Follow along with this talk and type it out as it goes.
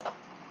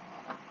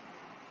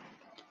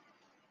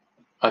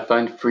I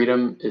find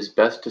freedom is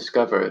best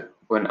discovered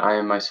when I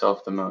am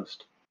myself the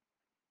most.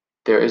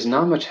 There is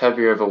not much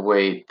heavier of a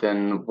weight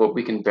than what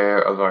we can bear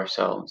of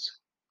ourselves.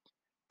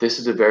 This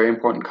is a very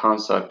important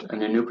concept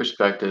and a new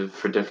perspective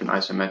for different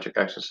isometric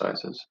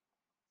exercises.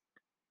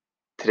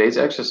 Today's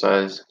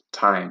exercise,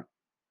 time.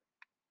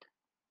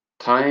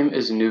 Time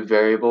is a new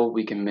variable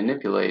we can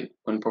manipulate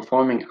when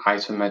performing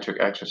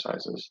isometric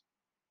exercises.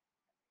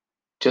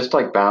 Just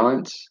like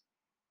balance,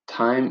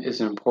 time is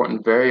an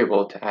important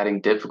variable to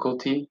adding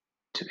difficulty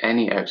to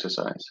any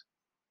exercise.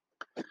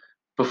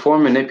 Before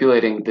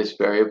manipulating this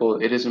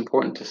variable, it is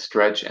important to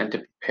stretch and to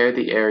prepare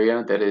the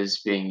area that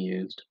is being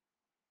used.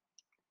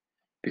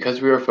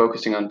 Because we are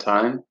focusing on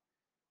time,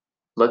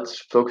 let's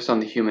focus on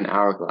the human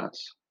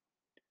hourglass,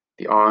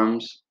 the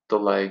arms, the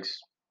legs,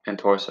 and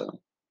torso.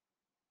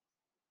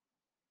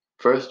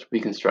 First,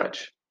 we can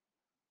stretch.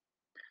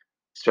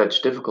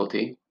 Stretch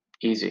difficulty,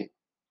 easy.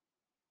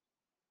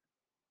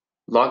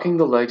 Locking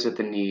the legs at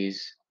the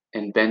knees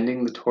and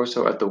bending the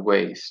torso at the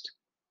waist,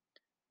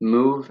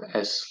 move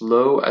as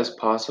slow as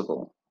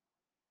possible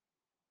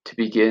to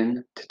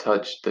begin to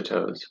touch the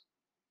toes.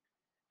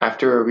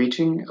 After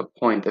reaching a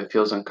point that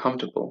feels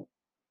uncomfortable,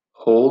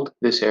 hold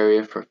this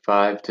area for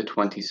 5 to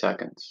 20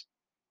 seconds.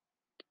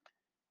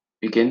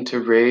 Begin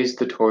to raise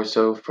the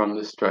torso from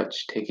the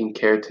stretch, taking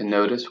care to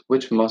notice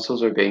which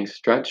muscles are being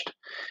stretched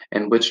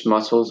and which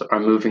muscles are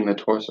moving the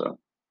torso.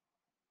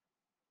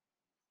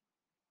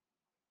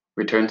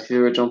 Return to the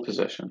original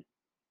position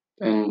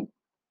and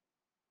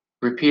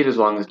repeat as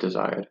long as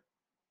desired.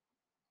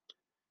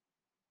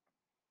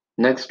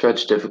 Next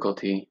stretch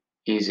difficulty,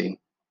 easy.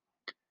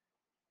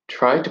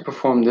 Try to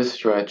perform this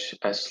stretch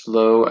as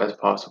slow as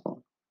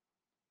possible.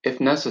 If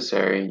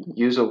necessary,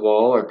 use a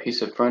wall or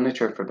piece of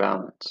furniture for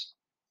balance.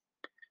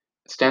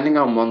 Standing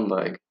on one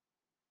leg,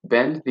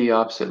 bend the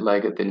opposite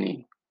leg at the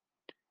knee.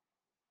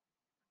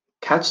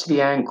 Catch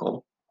the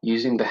ankle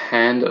using the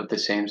hand of the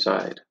same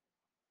side.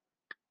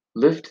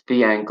 Lift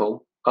the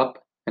ankle up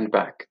and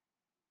back.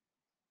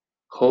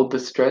 Hold the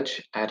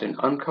stretch at an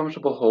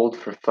uncomfortable hold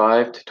for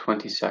 5 to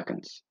 20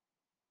 seconds.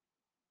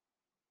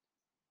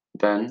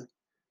 Then,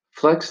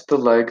 flex the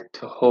leg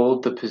to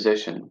hold the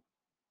position.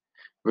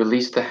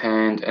 Release the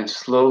hand and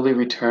slowly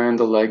return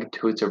the leg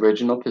to its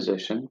original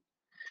position.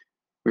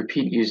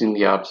 Repeat using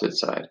the opposite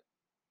side.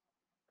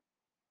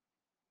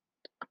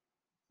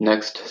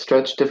 Next,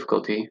 stretch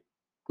difficulty,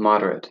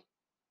 moderate.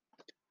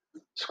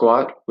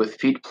 Squat with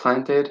feet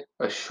planted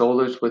a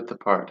shoulders width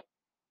apart.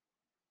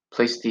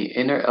 Place the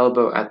inner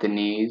elbow at the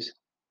knees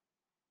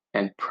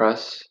and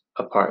press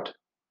apart.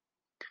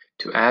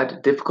 To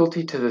add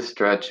difficulty to the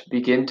stretch,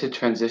 begin to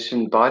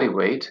transition body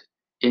weight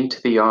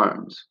into the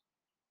arms.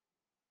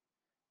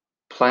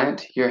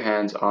 Plant your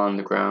hands on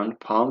the ground,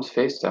 palms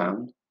face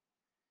down,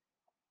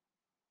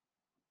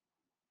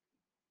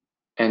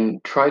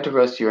 and try to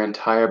rest your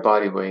entire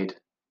body weight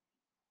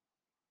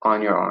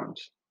on your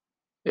arms,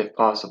 if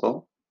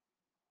possible.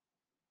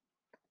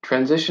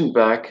 Transition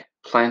back,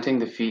 planting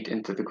the feet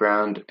into the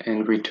ground,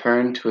 and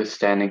return to a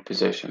standing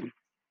position.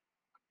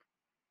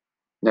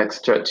 Next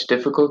stretch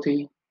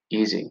difficulty,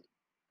 easy.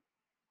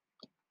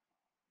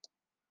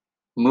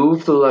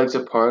 Move the legs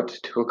apart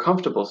to a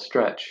comfortable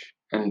stretch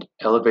and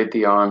elevate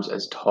the arms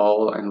as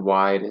tall and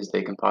wide as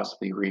they can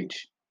possibly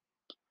reach.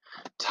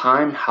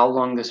 Time how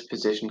long this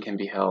position can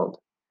be held.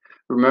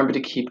 Remember to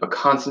keep a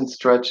constant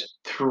stretch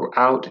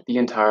throughout the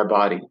entire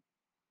body.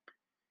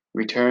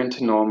 Return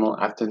to normal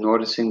after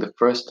noticing the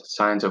first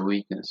signs of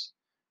weakness.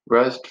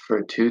 Rest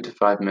for 2 to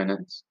 5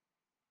 minutes.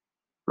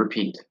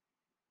 Repeat.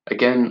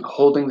 Again,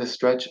 holding the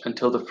stretch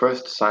until the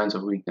first signs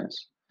of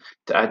weakness.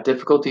 To add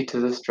difficulty to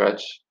the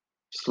stretch,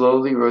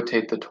 slowly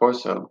rotate the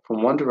torso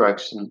from one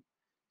direction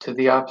to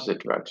the opposite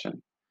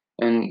direction,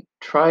 and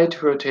try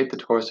to rotate the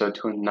torso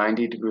to a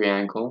 90-degree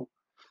angle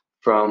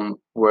from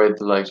where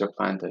the legs are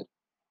planted.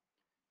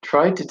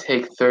 Try to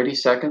take 30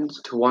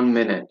 seconds to 1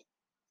 minute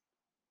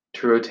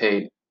to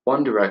rotate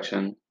one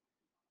direction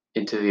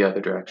into the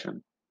other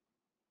direction.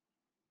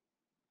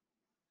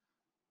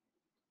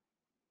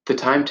 The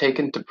time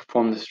taken to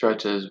perform the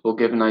stretches will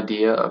give an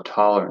idea of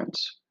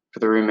tolerance for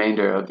the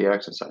remainder of the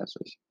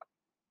exercises.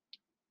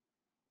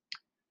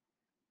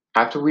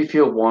 After we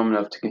feel warm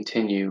enough to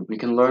continue, we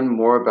can learn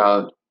more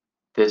about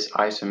this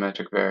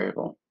isometric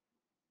variable.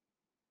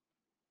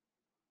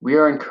 We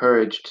are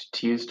encouraged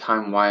to use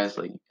time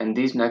wisely, and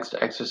these next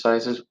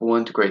exercises will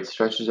integrate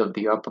stretches of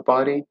the upper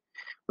body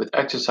with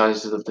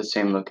exercises of the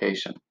same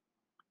location.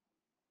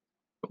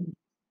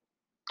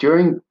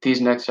 During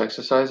these next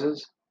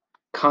exercises,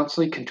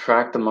 constantly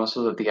contract the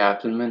muscles of the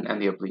abdomen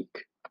and the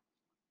oblique.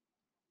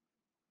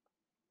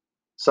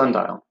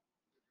 Sundial.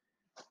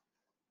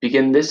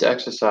 Begin this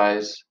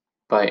exercise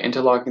by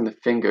interlocking the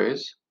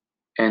fingers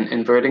and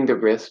inverting the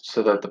wrists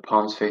so that the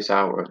palms face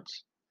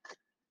outwards.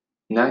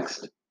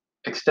 Next,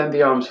 extend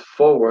the arms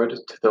forward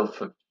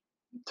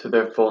to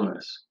their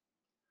fullness.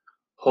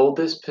 Hold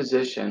this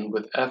position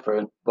with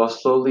effort while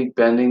slowly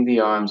bending the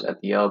arms at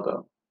the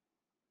elbow.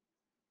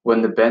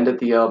 When the bend at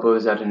the elbow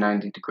is at a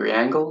 90-degree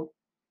angle,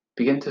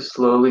 begin to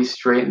slowly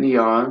straighten the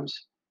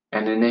arms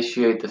and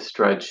initiate the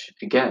stretch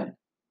again.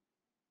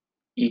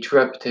 Each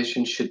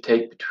repetition should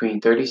take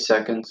between 30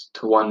 seconds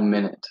to 1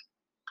 minute.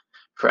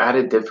 For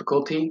added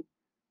difficulty,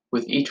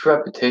 with each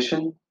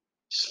repetition,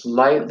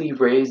 slightly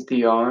raise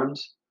the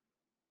arms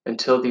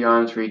until the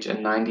arms reach a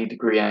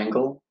 90-degree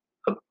angle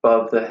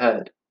above the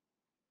head.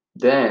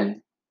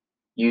 Then,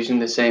 using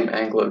the same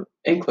angle of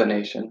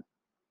inclination,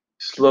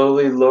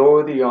 slowly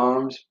lower the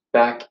arms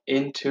back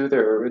into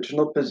their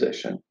original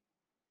position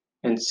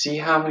and see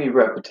how many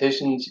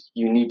repetitions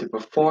you need to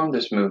perform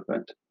this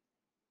movement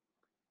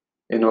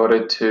in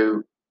order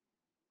to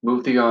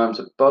move the arms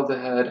above the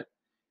head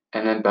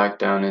and then back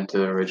down into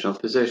the original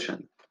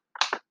position.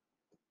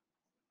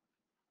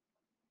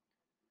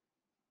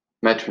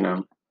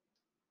 Metronome.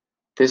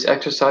 This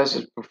exercise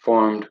is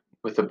performed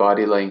with the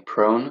body laying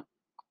prone,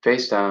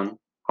 face down,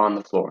 on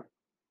the floor.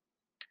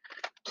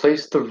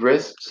 Place the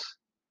wrists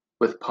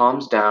with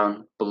palms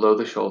down below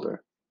the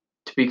shoulder.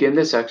 To begin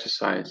this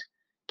exercise,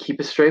 keep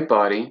a straight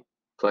body,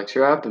 flex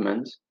your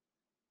abdomens,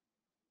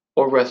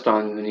 or rest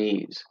on the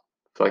knees,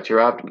 flex your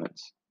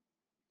abdomens.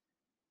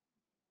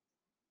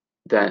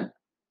 Then,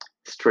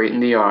 straighten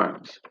the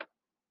arms.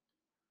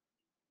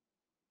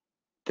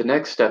 The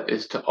next step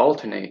is to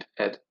alternate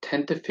at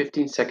 10 to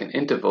 15-second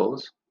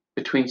intervals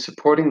between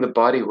supporting the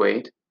body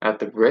weight at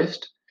the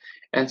wrist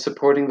and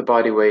supporting the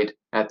body weight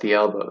at the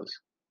elbows.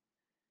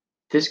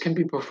 This can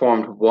be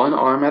performed one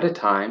arm at a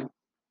time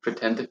for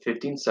 10 to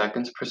 15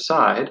 seconds per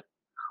side,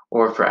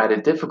 or for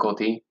added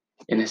difficulty,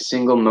 in a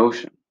single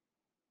motion.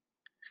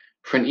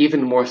 For an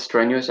even more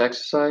strenuous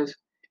exercise,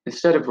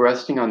 instead of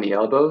resting on the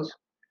elbows,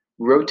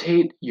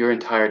 rotate your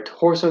entire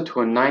torso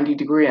to a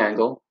 90-degree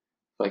angle,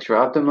 flex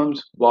your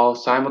abdomens while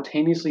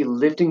simultaneously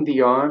lifting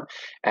the arm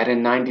at a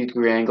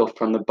 90-degree angle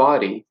from the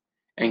body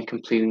and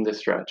completing the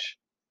stretch.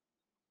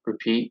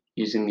 Repeat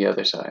using the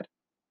other side.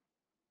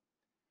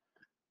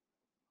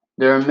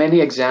 There are many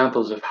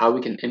examples of how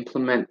we can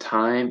implement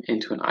time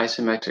into an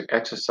isometric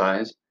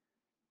exercise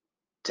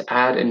to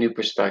add a new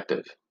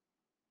perspective.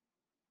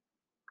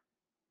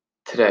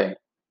 Today,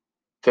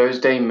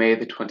 Thursday, May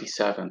the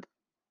 27th,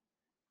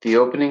 the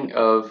opening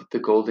of the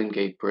Golden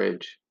Gate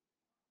Bridge.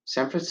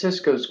 San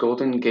Francisco's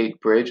Golden Gate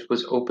Bridge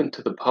was opened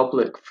to the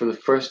public for the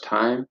first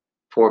time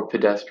for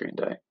Pedestrian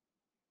Day.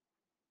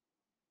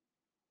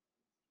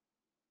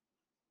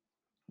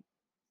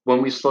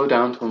 When we slow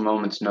down to a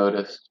moment's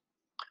notice,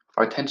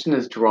 our attention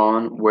is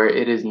drawn where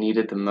it is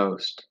needed the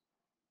most.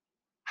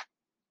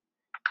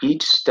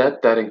 Each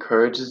step that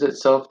encourages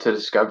itself to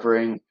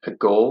discovering a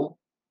goal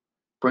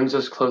brings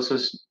us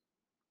closest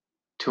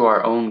to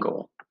our own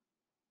goal.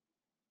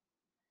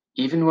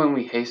 Even when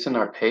we hasten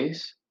our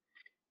pace,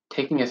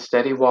 taking a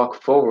steady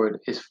walk forward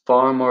is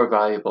far more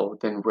valuable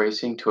than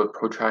racing to a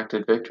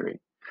protracted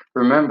victory.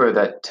 Remember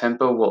that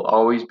tempo will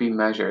always be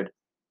measured,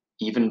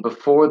 even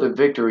before the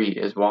victory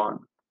is won.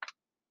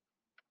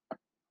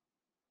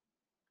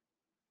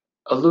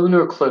 A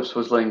lunar eclipse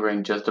was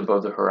lingering just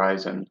above the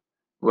horizon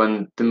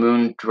when the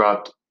moon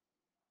dropped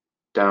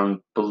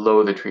down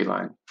below the tree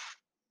line.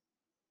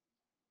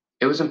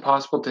 It was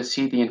impossible to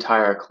see the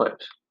entire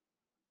eclipse.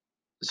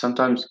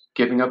 Sometimes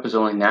giving up is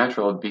only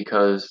natural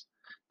because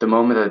the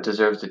moment that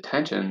deserves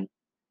attention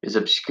is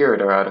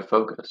obscured or out of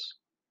focus.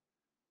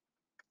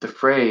 The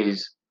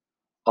phrase,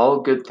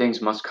 all good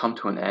things must come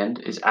to an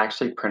end, is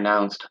actually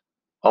pronounced,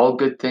 all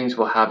good things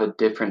will have a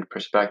different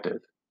perspective.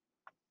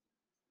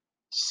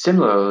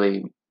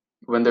 Similarly,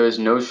 when there is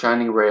no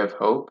shining ray of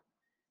hope,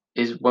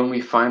 is when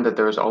we find that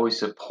there is always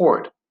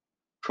support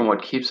from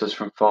what keeps us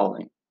from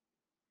falling.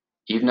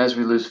 Even as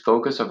we lose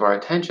focus of our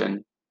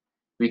attention,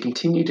 we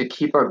continue to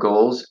keep our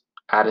goals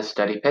at a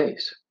steady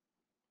pace.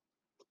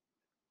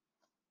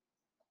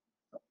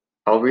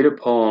 I'll read a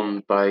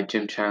poem by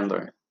Jim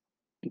Chandler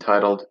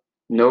entitled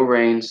No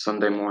Rain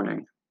Sunday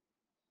Morning.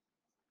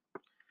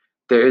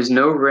 There is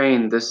no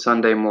rain this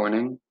Sunday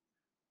morning,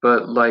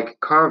 but like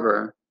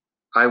Carver,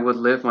 I would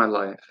live my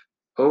life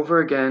over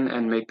again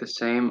and make the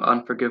same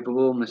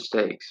unforgivable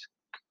mistakes,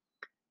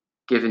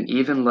 given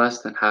even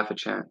less than half a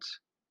chance.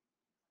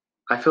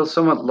 I feel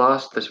somewhat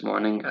lost this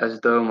morning, as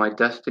though my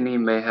destiny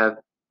may have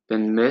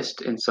been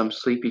missed in some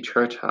sleepy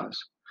church house.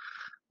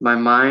 My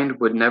mind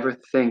would never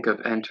think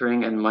of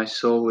entering, and my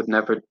soul would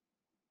never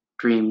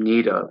dream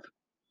need of.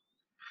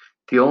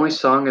 The only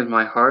song in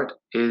my heart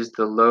is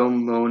the low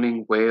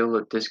moaning wail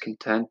of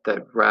discontent,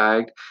 that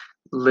ragged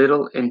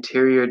little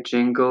interior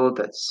jingle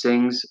that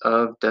sings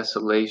of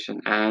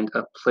desolation and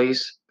a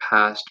place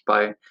passed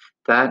by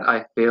that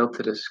I fail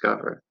to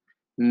discover.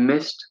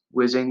 Mist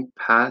whizzing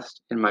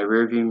past in my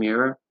rearview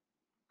mirror.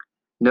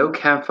 No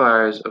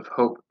campfires of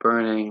hope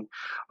burning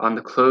on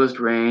the closed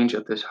range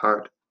of this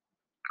heart.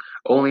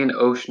 Only an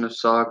ocean of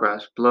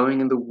sawgrass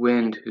blowing in the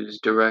wind whose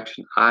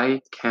direction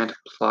I can't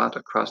plot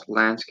across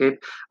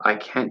landscape I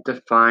can't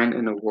define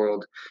in a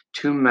world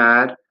too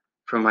mad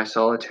for my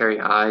solitary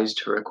eyes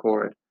to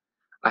record.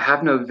 I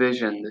have no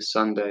vision this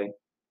Sunday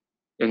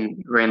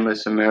in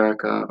rainless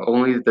America,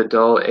 only the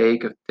dull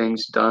ache of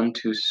things done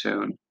too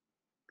soon.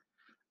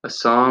 A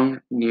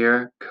song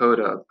near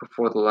coda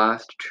before the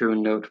last true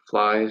note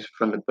flies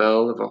from the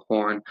bell of a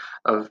horn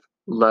of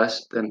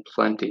less than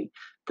plenty,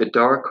 the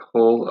dark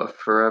hole of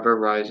forever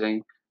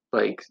rising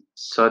like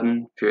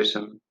sudden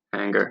fearsome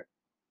anger.